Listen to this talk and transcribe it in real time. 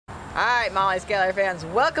Alright, Molly Schuyler fans,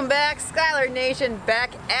 welcome back. Schuyler Nation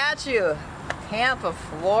back at you. Tampa,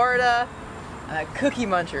 Florida, Cookie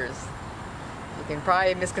Munchers. You can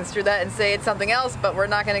probably misconstrue that and say it's something else, but we're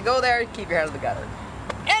not going to go there. Keep your head out of the gutter.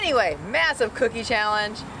 Anyway, massive cookie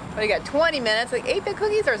challenge. What, you got 20 minutes, like 8-bit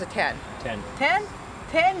cookies, or is it 10? 10. 10?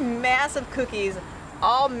 10 massive cookies,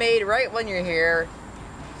 all made right when you're here.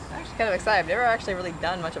 I'm actually kind of excited. I've never actually really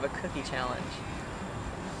done much of a cookie challenge.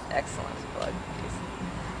 Excellent, bud.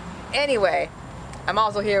 Anyway, I'm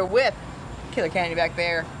also here with Killer Candy back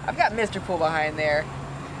there. I've got Mr. Pool behind there.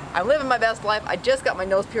 I'm living my best life. I just got my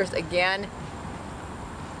nose pierced again.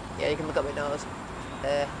 Yeah, you can look at my nose.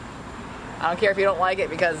 I don't care if you don't like it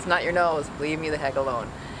because it's not your nose. Leave me the heck alone.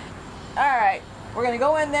 Alright, we're gonna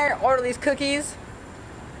go in there, order these cookies.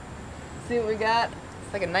 See what we got.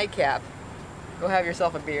 It's like a nightcap. Go have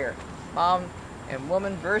yourself a beer. Mom and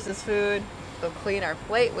woman versus food. Go clean our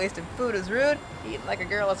plate. Wasted food is rude. Eating like a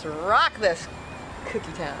girl. Let's rock this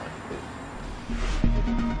cookie town.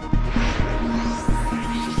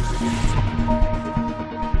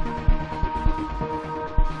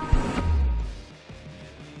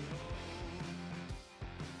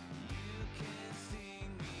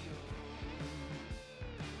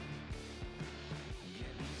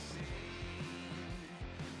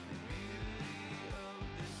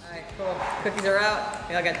 Alright, cool. Cookies are out.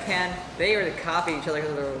 I got 10. They were to copy each other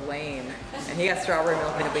because they were lame. And he got strawberry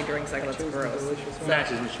milk and nobody drinks like that's gross.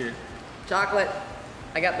 Matches this year. Chocolate.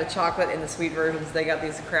 I got the chocolate in the sweet versions. They got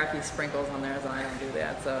these crappy sprinkles on theirs, and I don't do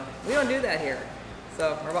that. So we don't do that here.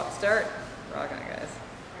 So we're about to start. Rock on, guys.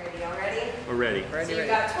 Alright, y'all ready? We're ready. Ready, So you've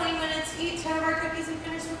got 20 minutes to eat 10 of our cookies and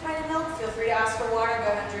finish with pint of milk. Feel free to ask for water.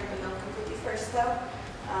 Go ahead and drink the milk completely first, though.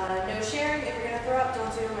 No sharing. If you're going to throw up,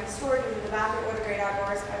 don't do it in my store. Do it in the bathroom or the great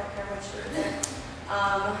outdoors. I don't care what you do there.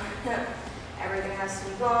 Everything has to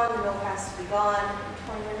be gone. The milk has to be gone in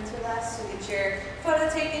 20 minutes or less. So get your photo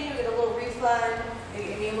taken. You'll get a little refund. You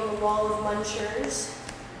get a little wall of Munchers.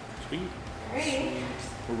 Sweet. Alrighty.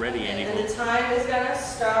 We're ready, Annie. And the time is going to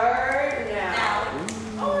start now.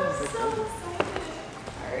 Oh, I'm so excited.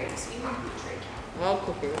 Alright, so you can drink. Well,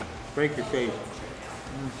 cookie. Break your face.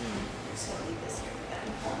 I'm just going to leave this here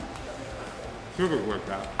for them. Sugar worked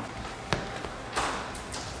out.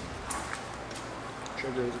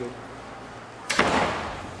 Sugar is good.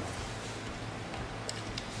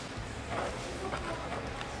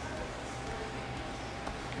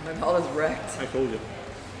 My mouth is wrecked. I told you.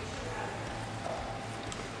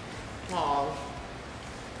 Aw.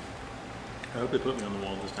 I hope they put me on the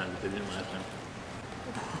wall this time, but they didn't last time.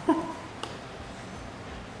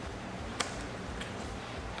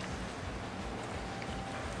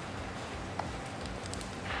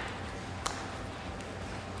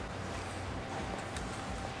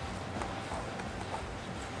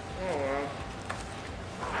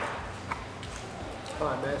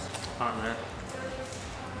 Hot mess. Hot in there.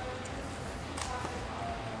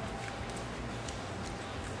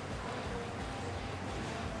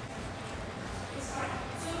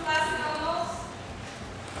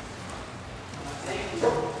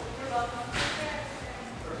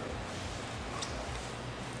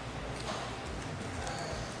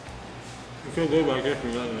 You feel good about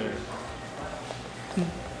getting nothing there.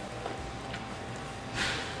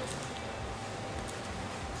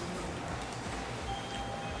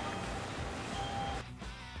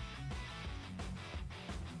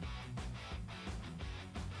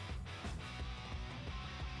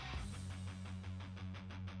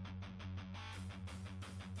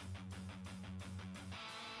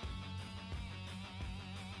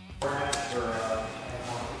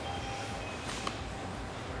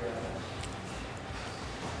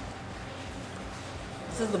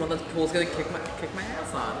 This is the one that Pool's gonna kick my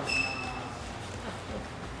ass on.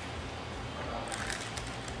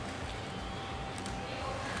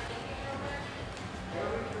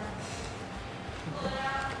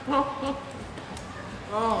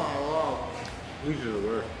 Oh, wow. These are the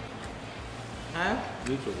worst. Huh?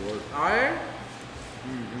 These are the worst. Are you?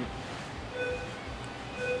 Mm-hmm.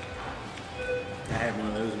 I had one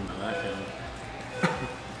of those in my last challenge.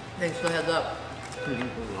 Thanks for the heads up. It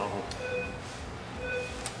was awful.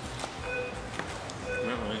 I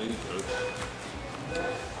don't want to eat those.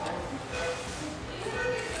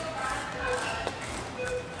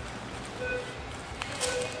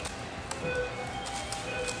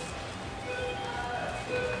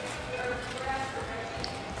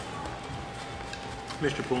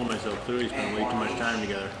 Mr. Pool and myself clearly spent way too much time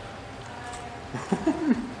together.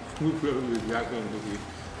 We probably exactly on cookies.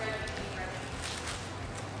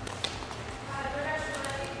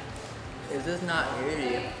 Is this not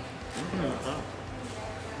 80?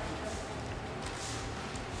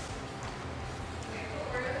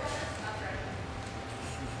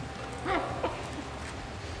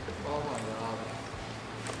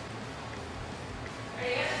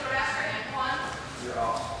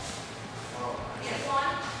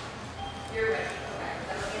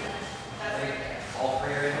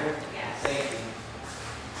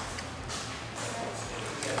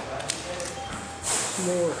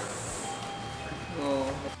 more.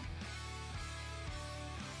 Oh.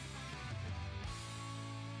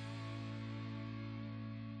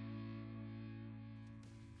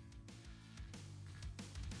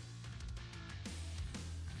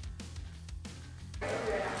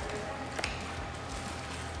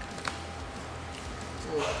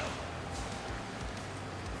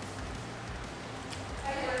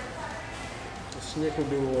 The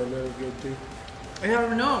snickerdoodle are really good too. I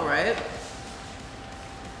never know, right?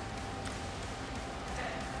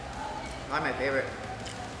 Probably my favorite.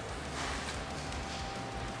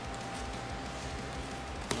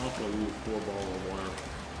 I'll also use 4 bottles of water.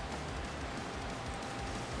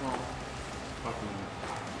 Oh. Fucking.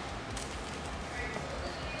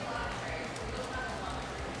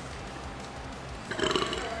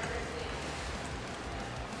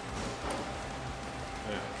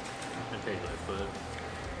 Yeah, I take that foot.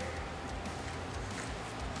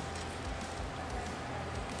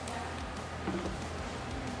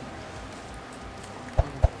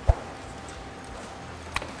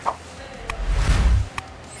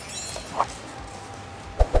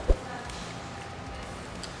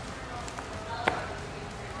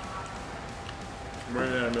 I'm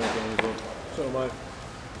running out of milk, Uncle. So am I.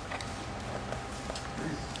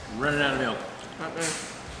 I'm running out of milk. Not bad.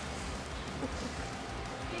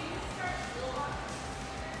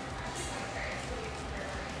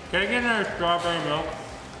 Can I get another strawberry milk?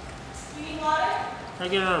 You need water? Can I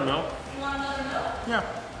get another milk? You want another milk? Yeah.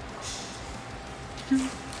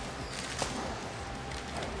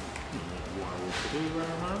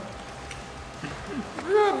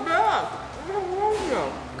 Not bad.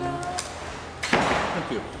 Thank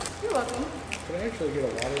you. You're welcome. Can I actually get a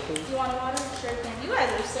water, please? Do you want water? Sure thing. You guys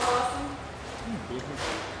are so awesome.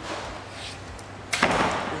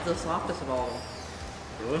 It's the softest of all of them.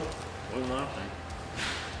 Really? Wasn't last time.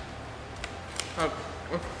 Oh,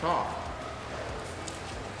 it's soft.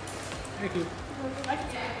 Thank you. I can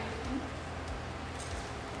take it.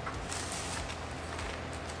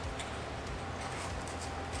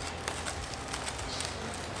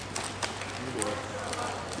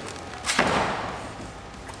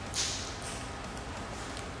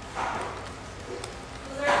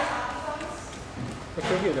 The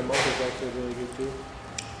cookie in the mug is actually really good too.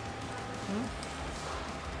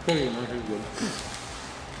 Cookie Muncher is good.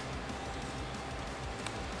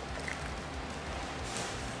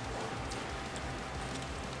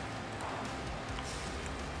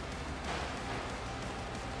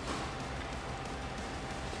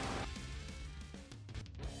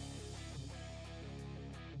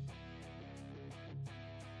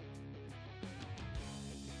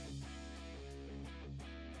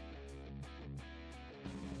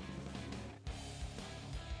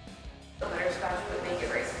 The butterscotch would make it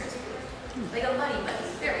Rice Krispie. Like a money bunny.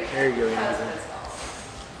 Very good. There you go, That's Andrew. what it's called.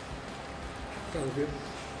 Sounds good.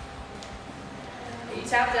 Are you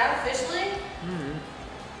tapped out officially?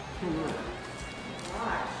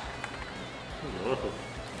 Gosh. Delicious.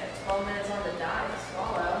 Got 12 minutes on the dot to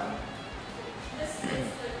swallow.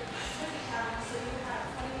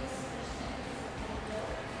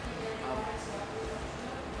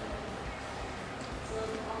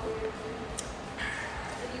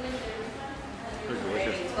 They're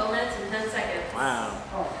delicious. 12 minutes and 10 seconds.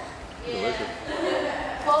 Wow. Delicious.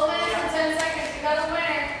 12 minutes and 10 seconds. You got a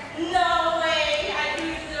winner. No way! I knew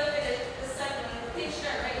you were gonna finish the second one, the pink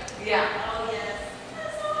shirt, right? Yeah. Oh, yes.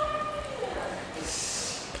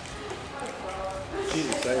 She's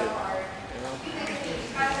excited. I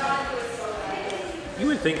thought it was so bad. You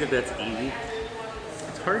would think that that's easy.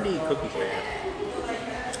 It's hard to eat cookies fast.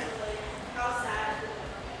 How sad.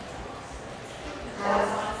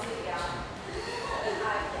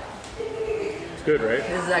 It's good, right?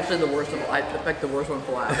 This is actually the worst of. I picked the worst one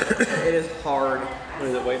for last. It is hard. What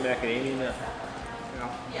is it, white macadamia nut?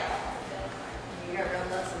 Yeah. You got real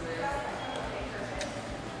nuts in there.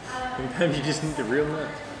 Sometimes you just need the real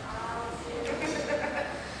nuts.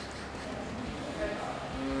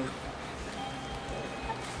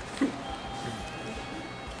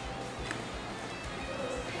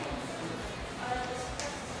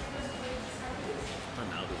 My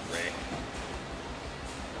mouth is wrecked.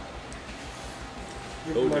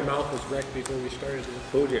 My mouth was wrecked before we started this.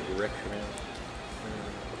 Bojack wrecked your mouth.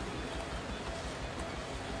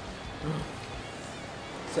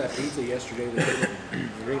 It's that pizza yesterday that did it.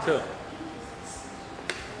 You think so?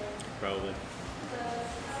 Probably.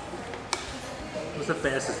 What's the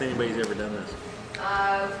fastest anybody's ever done this? We've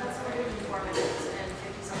had someone do it in 4 minutes and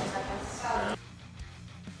 50-something seconds.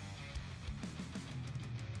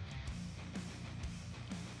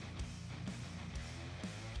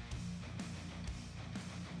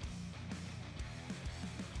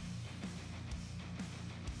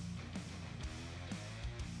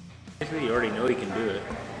 Basically, you already know he can do it.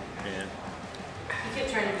 Yeah. You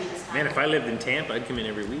keep trying to beat this time. Man, if I lived in Tampa, I'd come in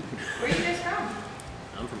every week. Where are you guys from?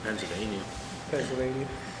 I'm from Pennsylvania. Pennsylvania.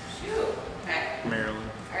 Shoot. Okay. Maryland.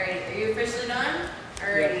 Alright, are you officially done?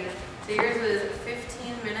 Alrighty. So yours was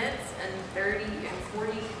 15 minutes and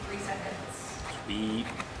 43 seconds. Sweet.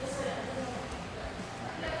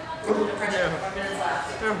 No pressure. 5 minutes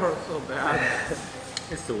left. That hurts so bad.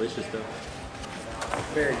 It's delicious though.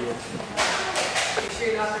 Very good. Make sure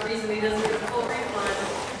you got the reason he doesn't get the full refund.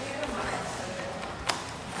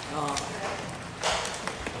 Oh.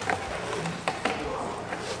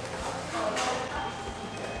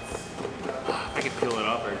 I could peel it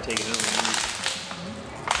off or take it over.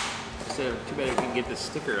 So too bad I couldn't get the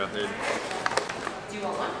sticker off there. Do you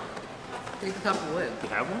want one? Take the top of the lid. You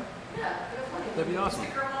have one? Yeah, we have plenty. That'd be awesome.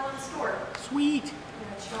 Sticker them all in the store. Sweet. You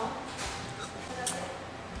want to show 'em?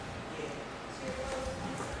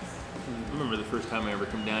 I remember the first time I ever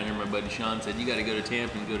come down here, my buddy Sean said, you got to go to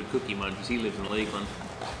Tampa and go to Cookie Munchers. He lives in Lakeland.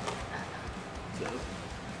 So,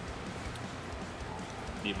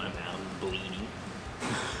 be my mouth is bleeding.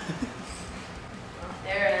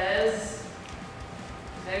 There it is.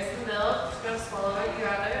 There's the milk. Just gonna swallow it. You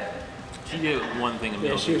got it. She did one thing of Yeah,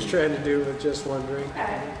 milk. she was trying to do it with just one drink.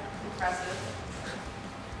 Okay. Impressive.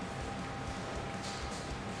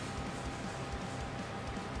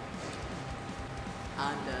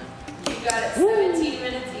 I'm done. You got it 17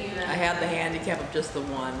 minutes even. I had the handicap of just the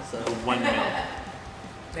one, so 1 minute.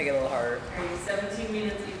 make it a little harder. Are you 17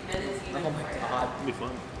 minutes even? Oh my god. It'd be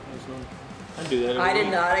fun. It's fun. I'd do that every I did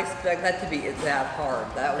week. not expect that to be that hard.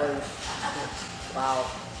 That was, wow.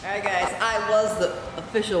 Alright guys, I was the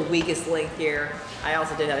official weakest link here. I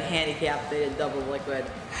also did have a handicap, they did double liquid.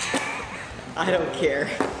 I don't care.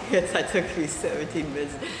 It took me 17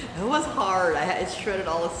 minutes. It was hard. It shredded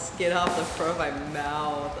all the skin off the front of my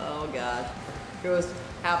mouth. Oh gosh. It was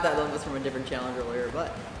half that one was from a different challenge earlier,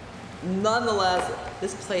 but nonetheless,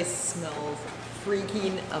 this place smells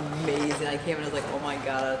freaking amazing. I came in and I was like, oh my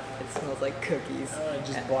god, it smells like cookies. It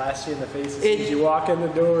just blasts you in the face as It- soon as you walk in the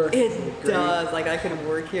door. It Great. does. Like I could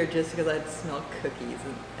work here just because I'd smell cookies,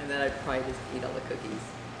 and then I'd probably just eat all the cookies.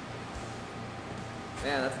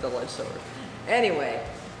 Man, that's a double-edged sword. Anyway,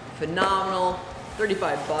 phenomenal.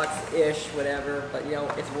 35 bucks ish, whatever. But you know,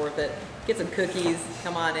 it's worth it. Get some cookies.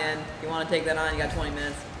 Come on in. If you want to take that on, you got 20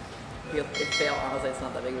 minutes. If you fail, honestly, it's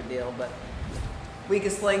not that big of a deal. But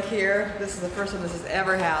weakest link here. This is the first time this has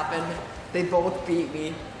ever happened. They both beat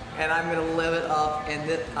me, and I'm gonna live it up.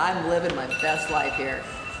 And I'm living my best life here.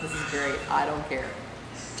 This is great. I don't care.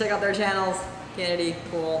 Check out their channels. Kennedy,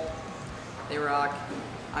 cool. They rock.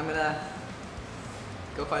 I'm gonna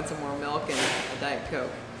go find some more milk and a Diet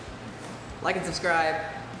Coke. Like and subscribe.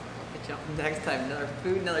 I'll catch you up next time. Another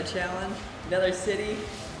food, another challenge, another city.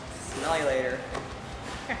 Smell you later.